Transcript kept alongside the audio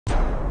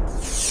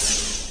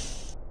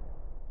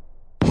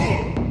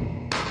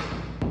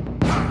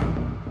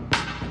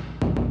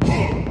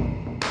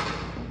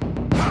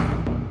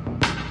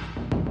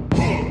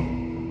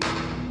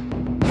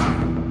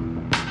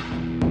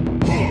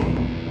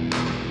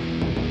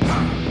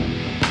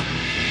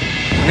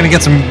We're gonna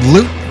get some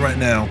loot right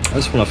now. I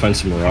just want to find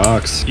some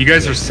rocks. You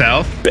guys are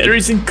south?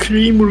 Berries and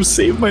cream will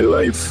save my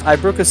life. I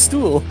broke a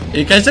stool. Are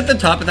you guys at the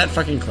top of that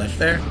fucking cliff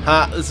there?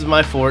 Ha, this is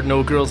my fort.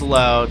 No girls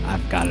allowed.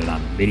 I've got it on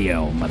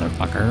video,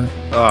 motherfucker.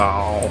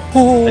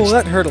 Oh,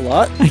 that hurt a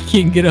lot. I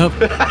can't get up.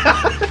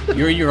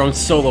 You're in your own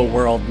solo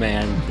world,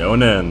 man.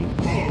 Going in.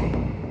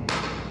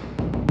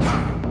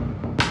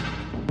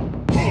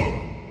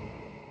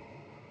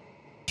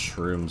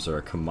 Shrooms are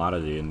a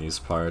commodity in these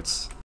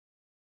parts.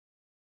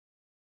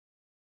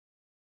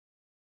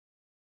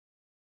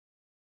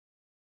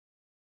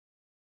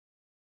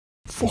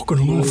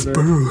 Fucking love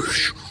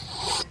berries.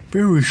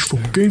 Berries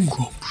from Game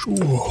Grumps.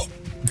 Oh.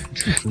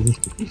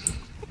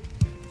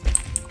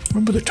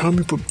 Remember the time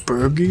you put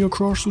Bergie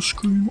across the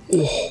screen?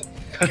 Oh.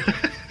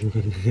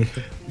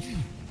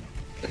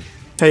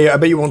 Hey, I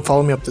bet you won't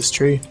follow me up this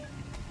tree.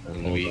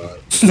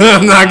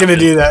 I'm not gonna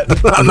do that.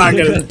 I'm not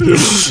gonna.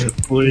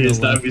 Please,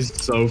 that'd be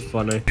so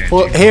funny.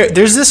 Well, here,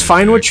 there's this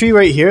finewood tree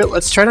right here.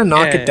 Let's try to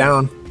knock it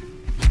down.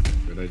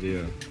 Good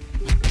idea.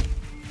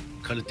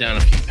 Cut it down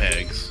a few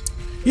pegs.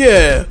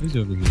 Yeah. Who's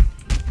over here?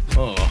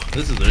 Oh,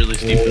 this is really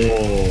steep.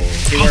 Oh.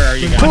 Hey, where are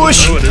you guys?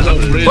 Push! Oh, it is a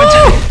bridge.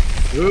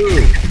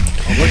 Ooh.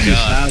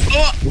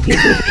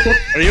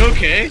 Are you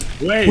okay?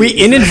 Wait. We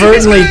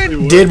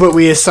inadvertently did what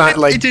we assigned.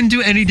 Like, It didn't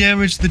do any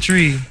damage to the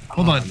tree.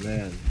 Hold on.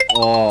 Man.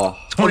 Oh.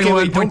 okay,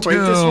 wait, don't break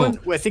this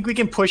 21.2. one. I think we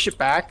can push it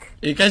back.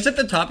 Are you guys at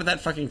the top of that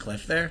fucking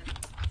cliff there?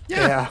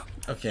 Yeah.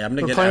 Okay, I'm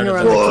gonna We're get playing out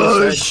around of the the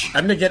cliff edge.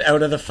 I'm gonna get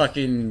out of the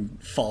fucking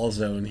fall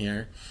zone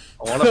here.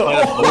 I want to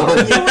find a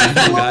board.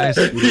 Guys.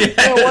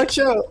 Oh, watch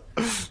out.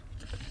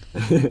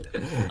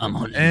 I'm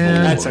on.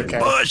 And That's okay.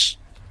 push.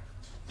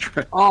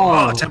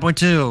 Oh,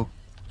 10.2.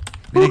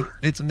 We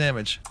need some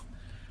damage.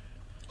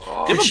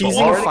 She's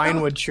in a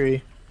finewood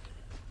tree.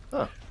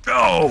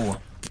 Go.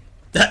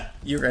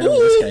 You ran over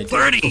this guy too.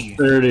 30.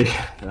 30.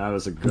 That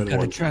was a good Gotta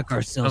one. track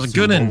ourselves. That was a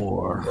good some one.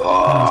 more.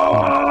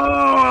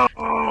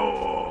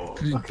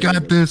 You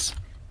got this.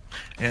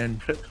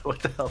 And What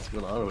the hell's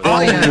going on over oh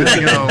there?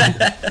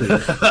 yeah,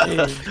 there you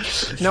go.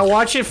 Now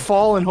watch it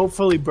fall and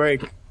hopefully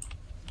break.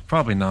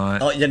 Probably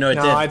not. Oh, you know it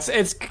No,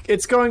 did.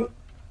 it's going.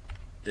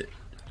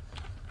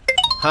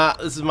 Ha,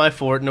 this is my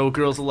fort. No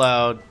girls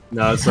allowed.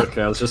 No, it's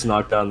okay. Let's just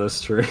knock down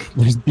this tree.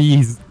 There's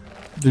bees.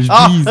 There's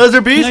Ah, bees. those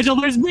are bees. Nigel,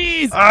 there's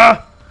bees.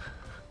 Ah,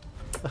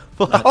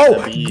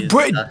 Oh,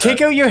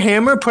 take out your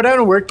hammer, put out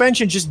a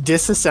workbench, and just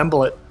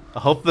disassemble it. I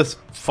hope this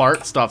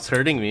fart stops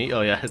hurting me.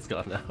 Oh yeah, it's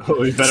gone now.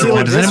 We better See, watch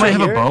like Does this anybody right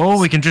have a here? bow?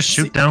 We can just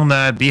shoot down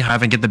that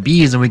beehive and get the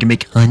bees, and we can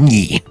make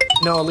honey.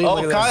 No, leave Oh,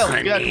 it.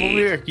 Kyle, yeah, come over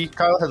here.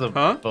 Kyle has a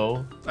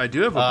bow. I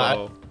do have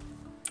a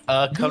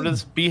bow. Come to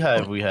this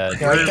beehive we had.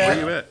 Yeah, like Where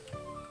you that. at?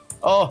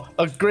 Oh,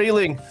 a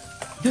grayling.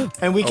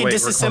 And we can wait, we're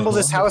disassemble close.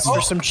 this house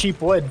for some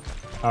cheap wood.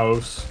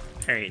 house.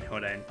 Alright,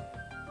 hold on.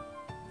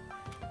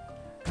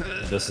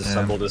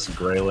 Disassemble this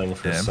grayling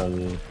for Yeah.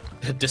 some.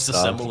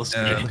 Disassemble this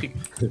grayling.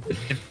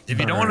 If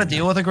you don't want to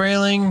deal with a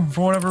grayling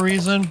for whatever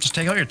reason, just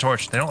take out your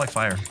torch. They don't like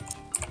fire.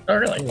 Oh,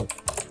 really?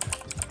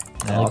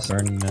 I like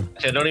burning them.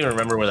 I don't even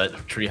remember where that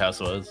treehouse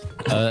was.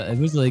 It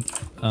was like,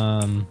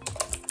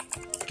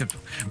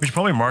 We should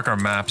probably mark our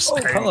maps.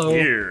 hello.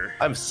 Here.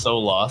 I'm so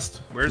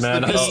lost. Where's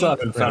Man, the I still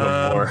haven't found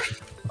a boar.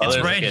 Oh, It's there's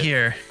a right kid.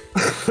 here.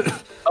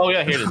 Oh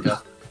yeah, here it is. Yeah.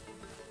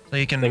 So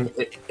you can.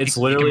 It's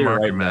you literally can mark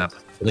right your map.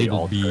 next to the Labeled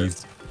altar.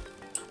 bees.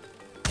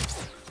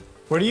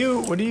 What are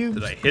you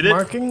Did I hit it?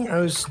 marking? I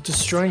was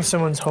destroying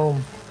someone's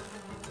home.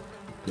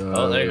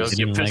 Oh, there you go. it's-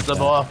 You Didn't pissed like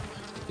them that.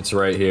 off. It's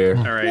right here.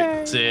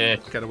 Alright.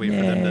 Sick. Gotta wait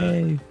for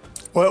them Yay.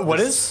 What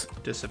is? to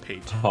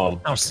dissipate.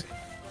 House.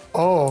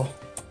 Oh,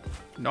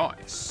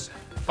 Nice.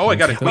 Oh, I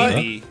got a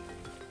queenie.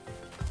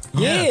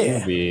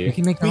 yeah. Be. We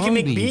can make, We our can own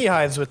make bees.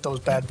 beehives with those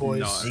bad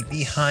boys. Nice. Big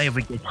beehive,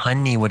 we get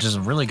honey, which is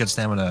a really good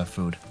stamina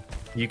food.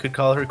 You could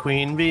call her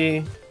Queen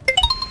Bee.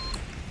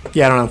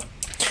 Yeah, I don't know.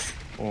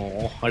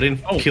 Oh, I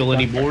didn't kill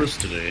any boars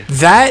today.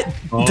 That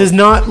does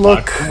not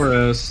look.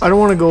 Trecherous. I don't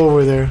want to go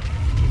over there.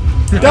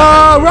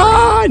 Ah,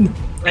 run!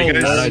 Hey,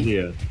 Bad guys,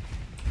 idea.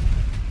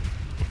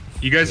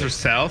 you guys are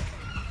south?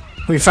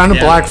 We found a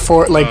Yeah. black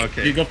fort. Like, Oh, If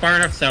you okay. go far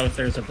enough south,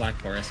 there's a black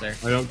forest there.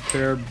 I don't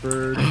care,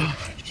 bird.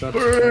 Shut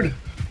Bird.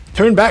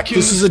 turn back.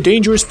 This is a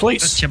dangerous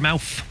place. Shut your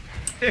mouth.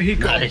 There you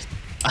go. Nice.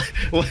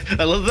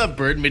 I love that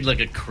bird made like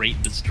a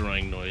crate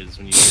destroying noise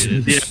when you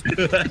did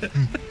it.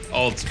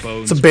 All its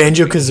bones. It's a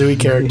Banjo Kazooie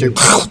character.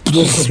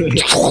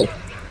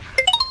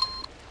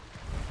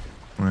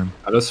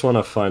 I just want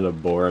to find a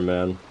boar,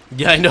 man.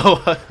 Yeah, I know.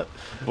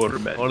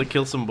 Borderman. I want to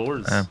kill some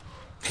boars.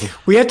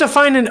 We have to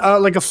find an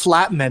like a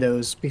flat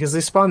meadows because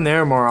they spawn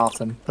there more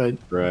often. But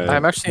Right.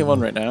 I'm actually in one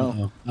right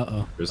now.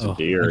 Uh-oh. There's a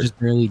deer. I just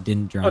barely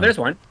didn't drown. Oh, there's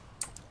one.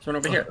 There's one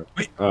over here.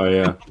 Oh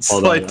yeah.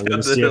 Hold on. I'm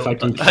gonna see if I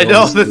can kill I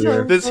know this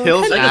deer. this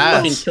hill's I just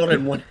fucking ass. killed it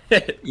in one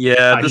hit.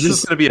 Yeah, I this just-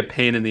 is gonna be a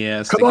pain in the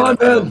ass. Come to get on,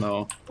 up, I don't man.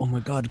 know. Oh my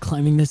god,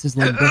 climbing this is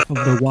like Breath of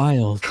the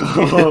Wild.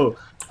 Oh,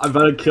 I'm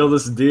about to kill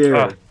this deer.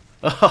 Oh.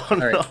 Oh no!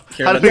 Alright,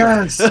 here, How do we...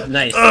 nice. It,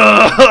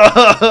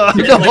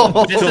 No.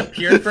 like,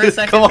 disappeared for a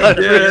second. Come on, and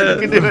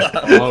Frij, you can do it.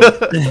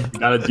 Oh,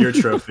 got a deer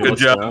trophy. Good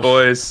Let's job, go.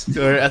 boys.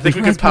 Alright, I think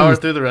we can power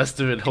through the rest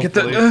of it. Get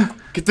the- Hopefully,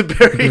 get the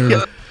berry.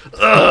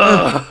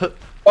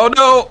 Oh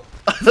no!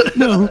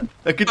 No,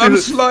 I can do I'm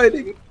it.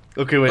 sliding.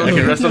 Okay, wait, I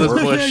can rest on this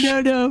bush.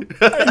 No.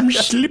 I'm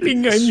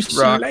slipping. I'm Rock.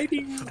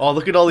 sliding. Oh,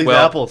 look at all these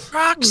Well, apples.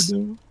 Rocks.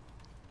 See,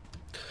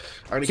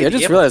 I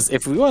just realized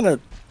if we want to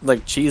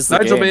like cheese the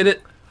Nigel game, made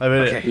it. I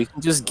made it. we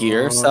can just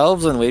gear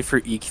ourselves and wait for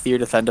Eekthir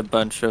to send a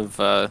bunch of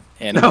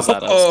animals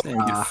at us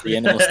and get free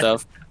animal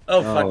stuff.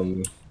 Oh fuck.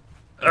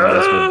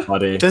 That's my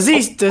buddy. Does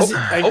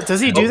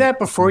he do that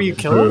before you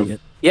kill him?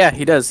 Yeah,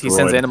 he does. He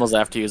sends Right. animals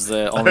after you. Is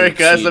the only Alright,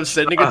 guys, cheat. I'm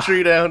sending a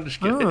tree down. Just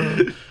kidding.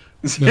 Oh.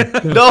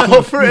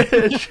 No,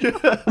 Frij.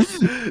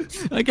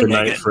 Good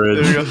night, There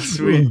we Frij. go,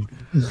 sweet.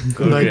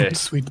 Good Okay. night,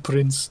 sweet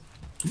prince.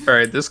 All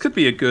right, this could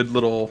be a good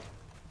little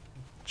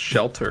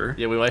shelter.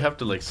 Yeah, we might have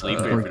to like sleep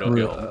here if we don't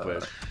get home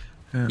quick.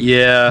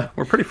 Yeah,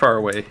 we're pretty far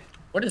away.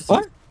 What is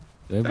What?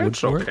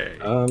 That's okay.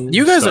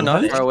 You guys are not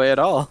Stonehenge? far away at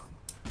all.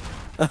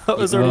 I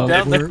was already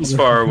down there. It's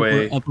far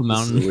away. We're up a This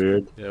is mountain.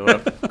 weird. Yeah, we're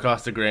up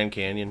across the Grand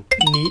Canyon.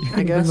 Neat, I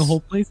Bring guess. the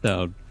whole place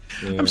down.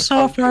 Yeah. I'm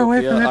so far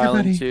away from Island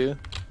everybody. too.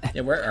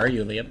 Yeah, where are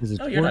you, Liam? Is it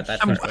Oh, you're not that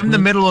far. I'm in the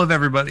middle of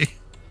everybody.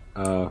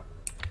 Uh,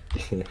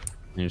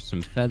 There's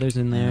some feathers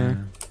in there.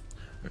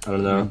 I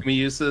don't know. Can we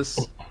use this?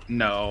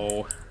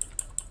 No.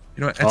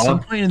 You know what? At some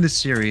point in this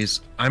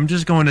series, I'm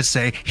just going to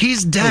say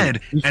he's dead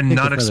we should and take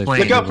not the feathers.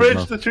 explain. Look out, Look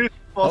Frij, the tree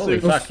Holy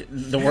falls. fuck!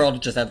 The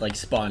world just had like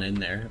spawn in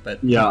there,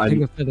 but Yeah, Take I,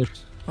 the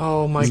feathers.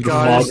 Oh my The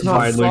god, fog it's not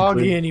finally foggy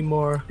cleared.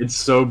 anymore. it's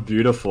so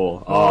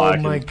beautiful. Oh I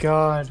my can,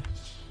 god.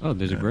 Oh,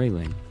 there's a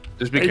grayling.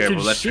 Just be I careful,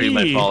 can that tree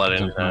might see. fall at I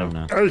any don't time.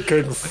 know. I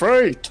can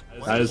fight.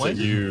 that is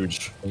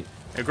huge.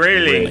 A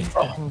grayling.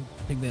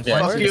 Take that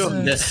yeah, Fuck you.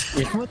 this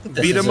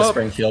Beat is 'em a up.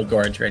 Springfield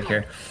Gorge right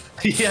here.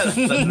 Yeah,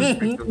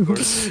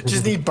 that's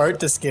Just need Bart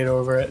to skate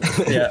over it.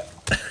 Yeah.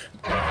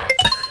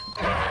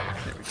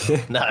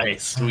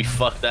 nice. We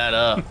fucked that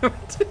up.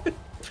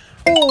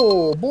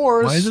 Oh,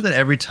 boars. Why is it that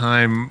every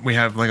time we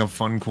have like a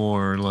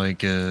Funcore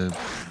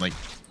like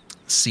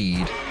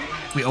seed,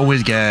 we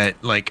always get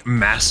like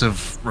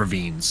massive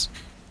ravines?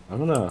 I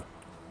don't know.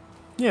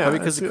 Yeah, Probably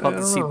because I it called the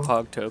don't seed know.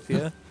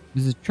 Pogtopia.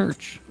 This is a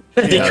church.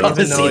 They I call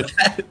don't the know seed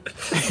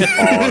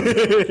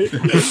it.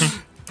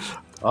 that.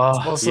 Oh,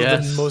 Also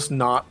yes. the most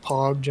not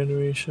Pog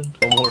generation.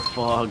 No more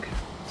fog.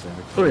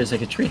 Oh, there's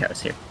like a treehouse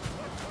here.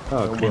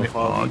 Oh, No cool. more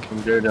fog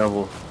from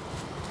Daredevil.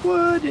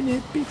 Wouldn't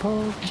it be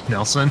Pog?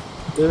 Nelson,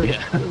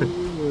 Yeah.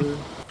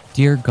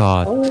 Dear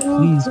God,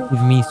 please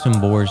give me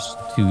some boars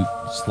to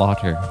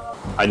slaughter.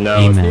 I know.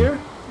 Amen.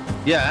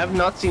 Yeah, I have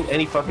not seen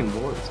any fucking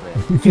boards,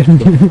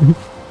 man.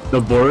 The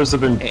boars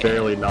have been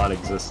barely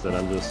non-existent.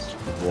 I'm just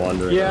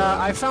wandering. Yeah,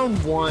 around. I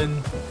found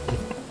one.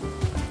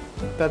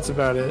 That's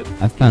about it.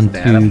 I found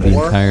That two a the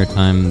boar? entire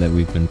time that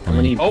we've been How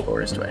many playing.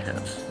 boars do I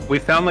have? We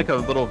found like a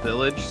little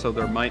village, so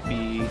there might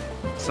be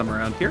some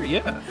around here.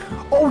 Yeah.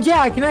 Oh yeah,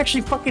 I can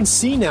actually fucking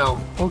see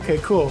now. Okay,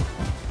 cool.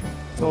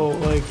 So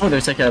like, Oh,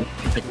 there's like a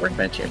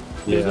workbench here.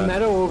 there's Yeah. a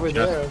meadow over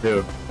there.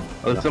 Dude.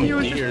 Oh, some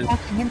deers.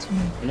 I'm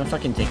gonna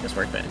fucking take this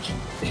workbench.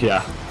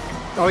 Yeah.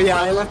 Oh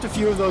yeah, I left a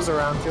few of those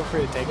around. Feel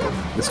free to take them.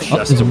 This Oh,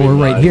 chest there's a will be boar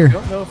right live. here. I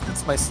don't know if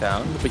it's my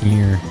sound, but Come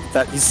here.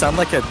 you sound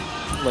like a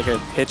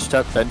hitched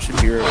up Ben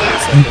Shapiro for a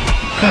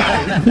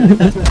second.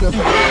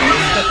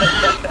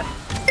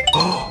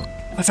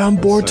 I found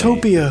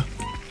Boartopia.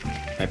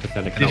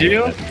 Hypothetical. Did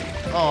you?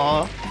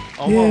 Aw.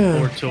 I Yeah.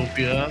 want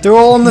Boartopia. They're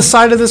all on the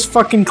side of this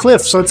fucking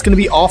cliff, so it's gonna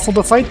be awful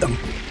to fight them.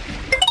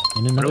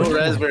 In another No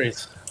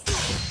raspberries.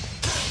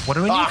 what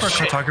do we need Ah, for a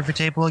shit. cartography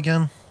table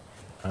again?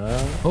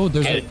 Oh,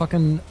 there's a Okay.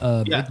 fucking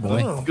Yeah. big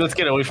boy. Oh. Let's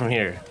get away from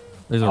here.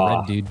 There's a Ah.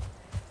 red dude.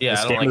 Yeah, This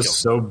I don't game like is it.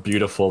 so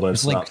beautiful when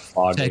it's There's not like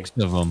foggy. text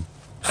of them.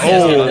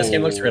 Oh, this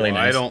game looks really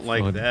nice. I don't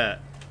like Good. that.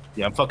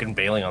 Yeah, I'm fucking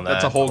bailing on that.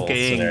 That's a whole whole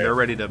gang. scenario. They're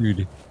ready to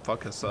Dude,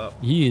 fuck us up.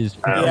 he is.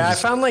 Yeah, I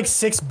found like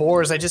 6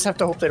 boars. I just have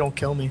to hope they don't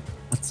kill me.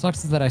 What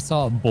sucks is that I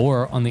saw a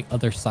boar on the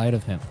other side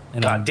of him.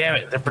 And God I'm, damn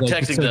it, they're like,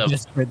 protecting so them.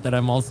 desperate that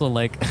I'm also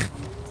like.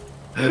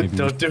 maybe we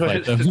Don't should do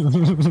fight it.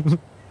 them.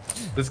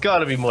 There's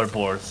gotta be more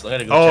boars. I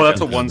gotta go Oh, check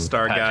that's a out this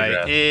one-star patch guy. of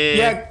grass.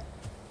 Yeah,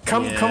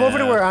 come over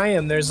to Yeah. where I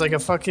am. There's like a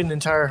fucking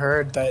entire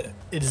herd that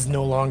is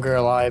no longer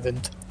alive,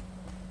 and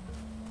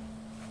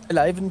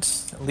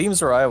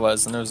Liam's where I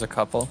was, and there was a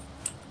couple.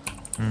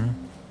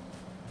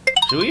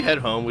 Should we head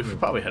home? We should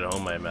probably head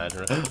home, I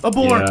imagine. A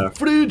boar! Yeah.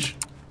 Fridge!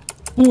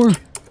 Boar.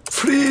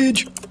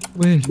 fridge.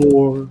 Wait.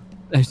 Boar.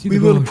 I see We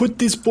the will boar. put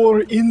this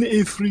boar in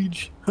a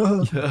fridge.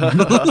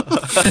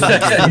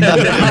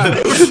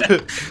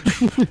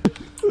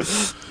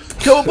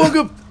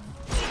 Cowabunga!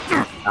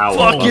 Ow.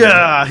 Fuck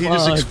yeah! He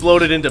just fuck.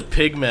 exploded into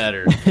pig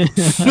matter.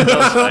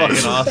 That was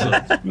fucking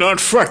awesome. Not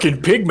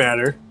fucking pig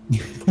matter.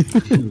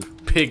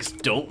 Pigs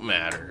don't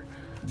matter.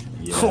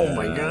 Oh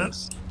my god.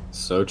 Yes.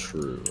 So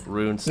true.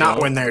 Rune Not stone.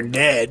 when they're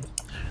dead.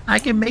 I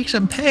can make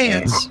some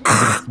pants.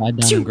 Slide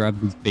down and grab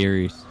these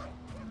berries.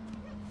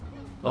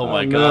 Oh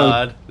my no.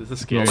 god. This is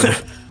scary.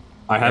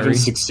 I haven't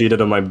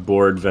succeeded on my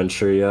board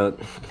venture yet.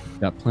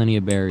 Got plenty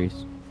of berries.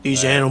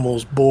 These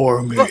animals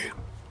bore me.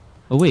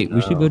 Oh wait,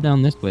 we should go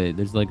down this way.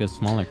 There's like a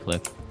smaller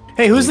cliff.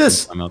 Hey, who's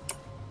this? I'm up.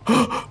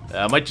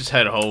 I might just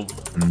head home.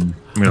 I'm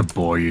gonna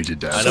bore you to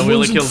death. I know we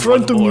only killed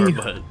one boar,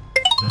 but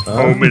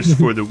Home is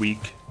for the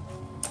weak.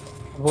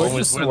 home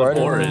is where the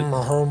boar is.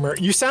 Homer.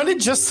 You sounded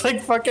just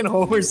like fucking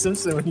Homer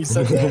Simpson when you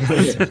said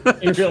that.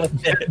 You really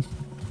did.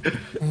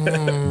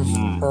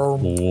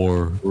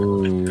 War.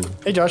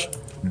 Hey, Josh.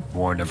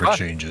 War never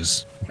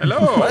changes. Hello.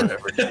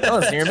 Oh,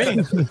 it's near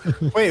me.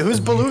 Wait, who's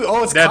Baloo?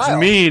 Oh, it's That's Kyle.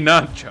 me,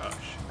 not Josh.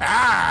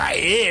 Ah,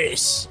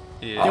 yes.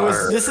 Yeah.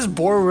 This is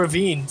Boar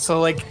Ravine. So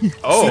like,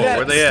 Oh, see that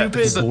where they at?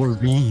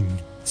 stupid,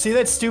 see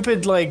that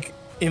stupid like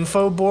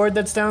info board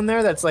that's down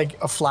there? That's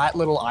like a flat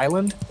little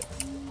island.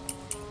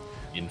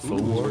 Info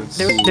wars.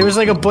 There's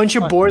like a bunch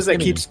of boars that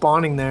keep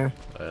spawning there.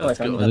 Let's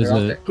go. There's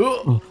a,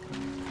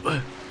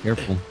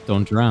 careful,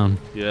 don't drown.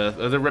 Yeah,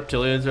 are there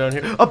reptilians around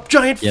here? A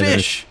giant Yeah, there is.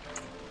 fish!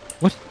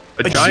 What?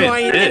 A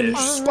giant fish.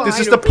 This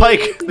is the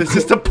pike! This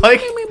is the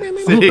pike!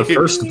 The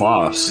first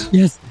boss.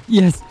 Yes,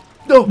 yes.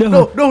 No, no,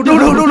 no, no, no,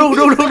 no, no,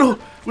 no, no, no!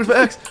 Where's my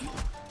axe?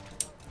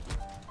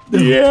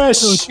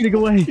 Yes. Get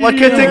away. Why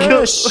can't they kill?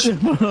 Yes.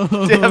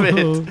 Damn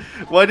it!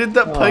 Why did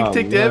that pike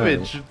take man.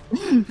 damage?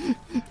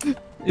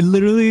 It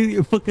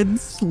literally fucking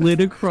slid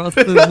across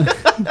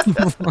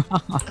the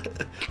rock.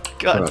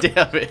 God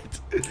damn it!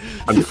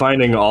 I'm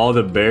finding all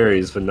the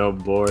berries, but no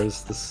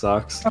boars. This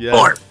sucks.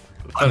 Yeah.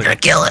 I'm gonna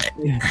kill it.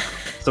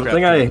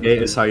 Something I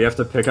hate is how you have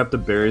to pick up the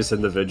berries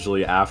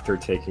individually after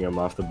taking them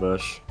off the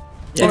bush.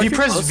 Yeah, if you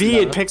press V,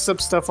 it picks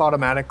up stuff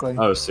automatically.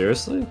 Oh,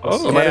 seriously?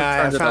 Oh,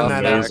 Yeah, I found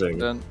that out.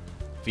 Amazing.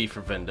 V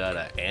for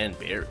Vendetta and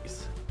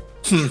berries.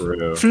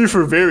 True.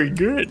 FIFA very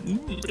good.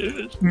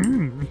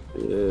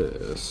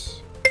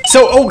 Yes.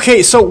 So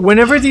okay, so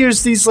whenever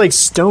there's these like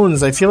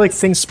stones, I feel like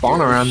things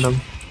spawn around them.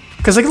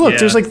 Cause like look, Yeah.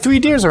 there's like 3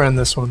 deers around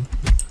this one,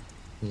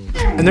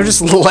 and they're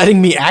just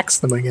letting me axe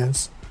them, I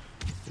guess.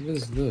 What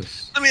is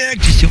this? Let me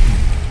ask you.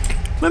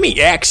 Let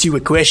me ask you a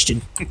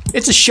question.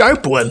 It's a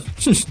sharp one.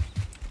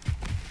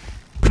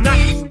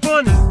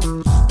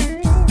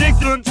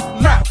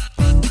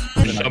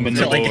 Summon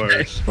the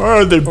boars.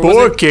 Oh, the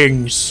boar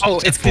kings. Oh,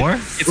 it's Boar?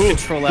 It's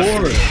control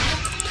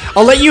F.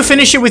 I'll let you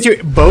finish it with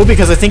your bow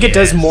because I think it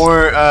does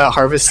more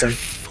harvesting.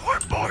 4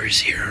 boars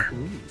here.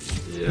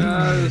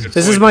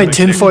 This is my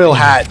tinfoil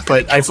hat,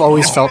 but I've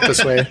always felt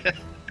this way.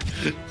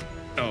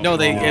 No,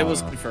 it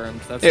was confirmed.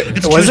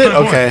 That's Was it?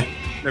 Okay.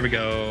 There we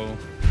go.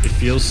 It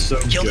feels so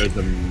good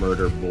to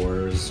murder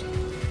boars.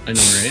 I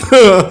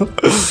know,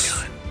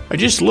 right? I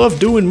just love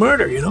doing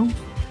murder, you know?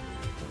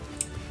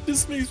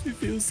 This makes me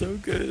feel so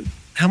good.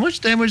 How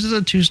much damage does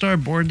a 2-star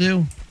boar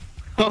do?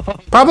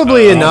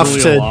 Probably enough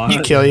Probably a to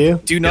lot. kill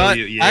you. Do not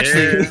you, yeah.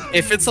 actually.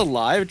 If it's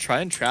alive,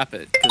 try and trap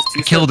it because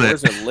killed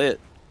it. are lit.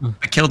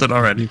 I killed it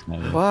already.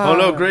 Oh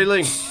no,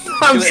 Greyling!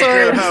 I'm Get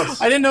sorry. out of the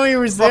house. I didn't know he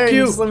was there. Fuck You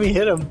you. just let me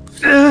hit him.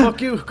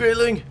 Fuck you,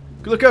 Greyling!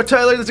 Look out,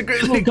 Tyler! There's a Oh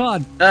Greyling!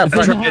 god. Ah, It's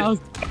fuck in the it. house.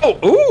 Oh,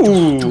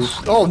 ooh!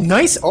 Oh,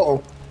 nice.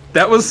 Oh,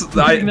 That was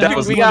that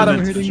was We not got an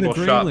him hitting the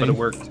intentional shot, but it railing.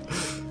 worked.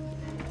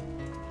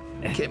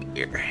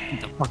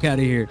 Fuck out of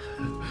here.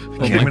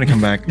 Okay, I'm gonna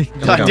come back.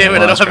 God damn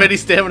it! I don't have any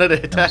stamina to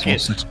attack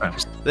it. 6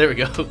 scraps. There we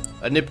go.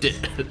 I nipped it.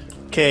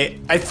 okay.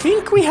 I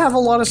think we have a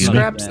lot of Yeah.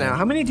 scraps now.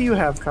 How many do you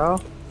have,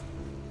 Kyle?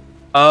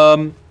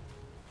 5.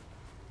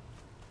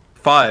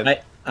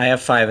 I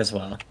have 5 as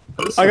well.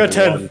 I got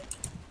 10.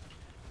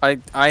 I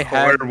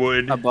had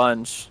Firewood. a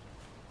bunch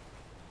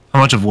How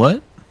much of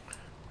what?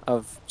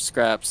 of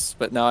scraps,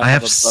 but now I I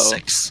have a bow.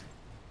 6.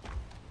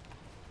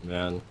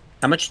 Man.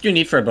 How much do you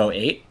need for a bow?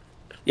 8?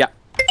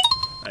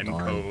 I'm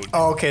code.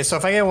 Oh, okay. So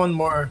if I get one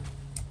more,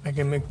 I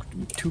can make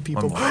 2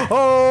 people. One more.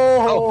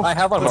 Oh, I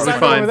have one let's more. not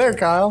go Fine. over there,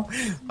 Kyle.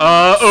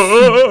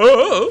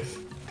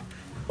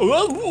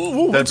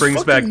 That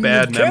brings back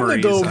bad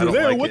memories. I don't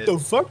like What it. the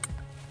fuck?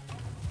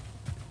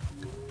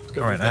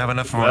 Alright, I have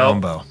enough for my Well,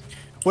 own bow.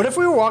 What if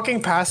we were walking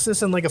past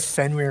this and like a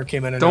Fenrir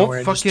came out of Don't nowhere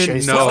and just fucking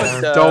chased no!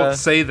 us down? Don't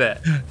say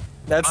that.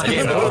 That's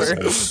game over.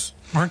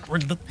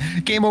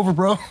 Game over,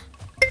 bro.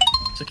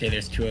 It's okay,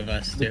 there's 2 of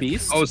us. The too.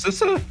 beast. Oh, is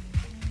this a?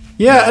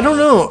 Yeah, I don't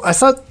know. I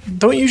thought,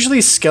 don't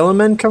usually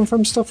skelemen come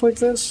from stuff like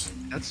this?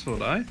 That's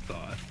what I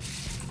thought.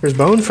 There's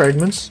bone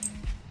fragments.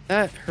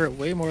 That hurt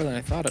way more than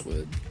I thought it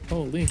would.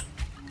 Holy.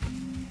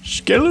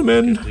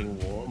 Skelemen. Getting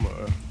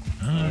warmer.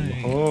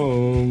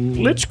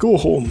 Let's go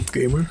home,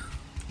 gamer.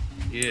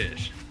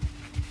 Yes.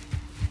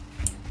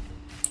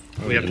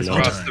 We have to no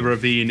cross time. the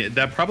ravine.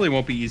 That probably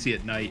won't be easy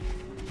at night.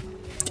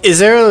 Is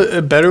there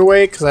a better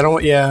way? Because I don't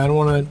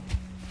want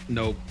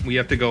Nope. We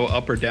have to go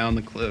up or down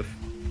the cliff.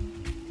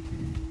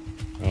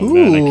 Oh, Ooh,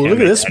 man, I can't look at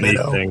make this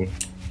meadow. anything.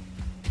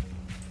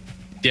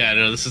 Yeah,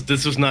 no,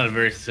 this was not a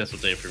very successful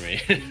day for me.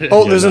 to.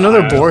 Oh, there's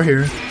another boar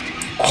here.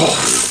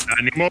 Not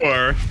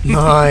anymore.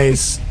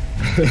 Nice.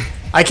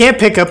 I can't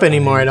pick up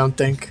anymore, I don't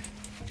think.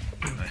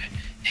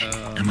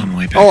 I'm on my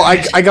way back. Oh,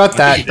 I got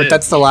that, you but did.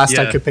 that's the last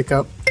I Yeah. could pick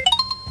up.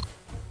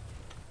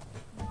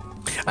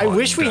 I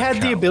wish we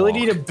had the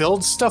ability to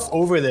build stuff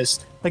over this.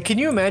 Like, can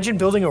you imagine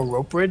building a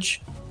rope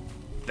bridge?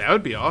 That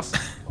would be awesome.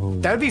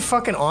 That would be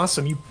fucking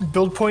awesome. You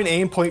build point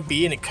A and point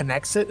B and it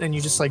connects it and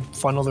you just like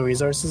funnel the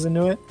resources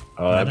into it.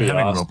 Oh, that'd be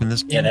awesome. Rope in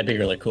this game? Yeah, that'd be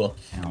really cool.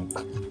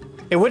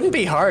 It wouldn't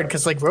be hard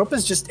because like rope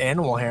is just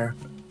animal hair.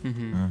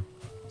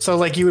 So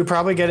like you would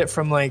probably get it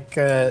from like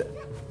the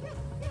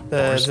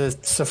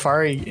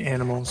safari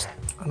animals.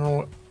 I don't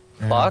know.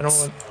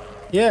 Box?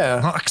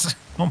 Yeah. Box.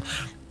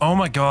 Oh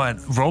my god,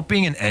 rope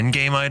being an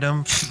endgame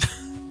item.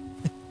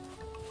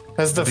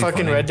 That's the That'd be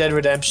fucking funny. Red Dead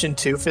Redemption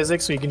 2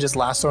 physics where you can just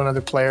lasso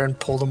another player and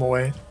pull them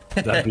away.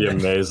 That'd be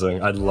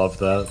amazing. I'd love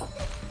that.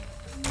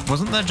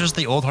 Wasn't that just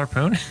the old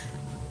harpoon?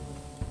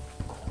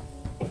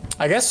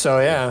 I guess so,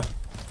 yeah.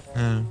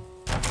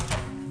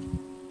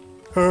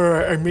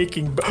 I'm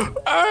making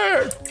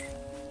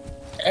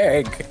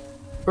Egg.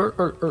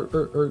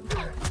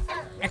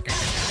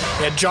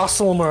 Yeah,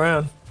 jostle them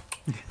around.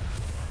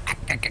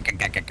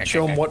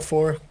 Show them what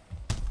for.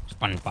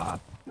 SpongeBob.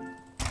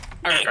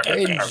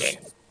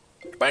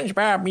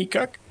 SpongeBob, me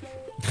cuck.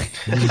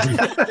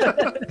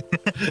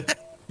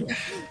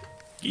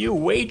 You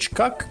wage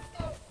cuck.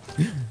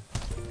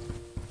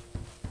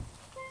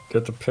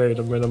 Get to pay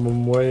the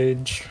minimum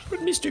wage. But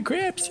Mr.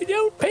 Krabs, you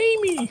don't pay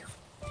me.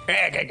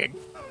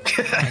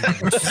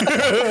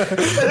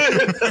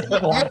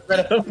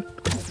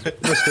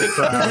 Mr.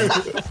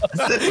 Krabs.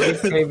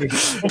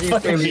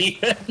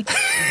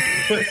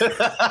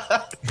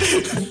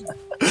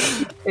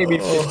 Maybe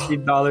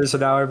 $15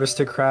 an hour,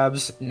 Mr.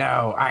 Krabs.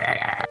 No,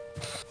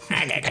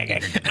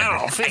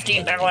 Oh,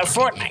 $15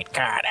 Fortnite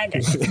card.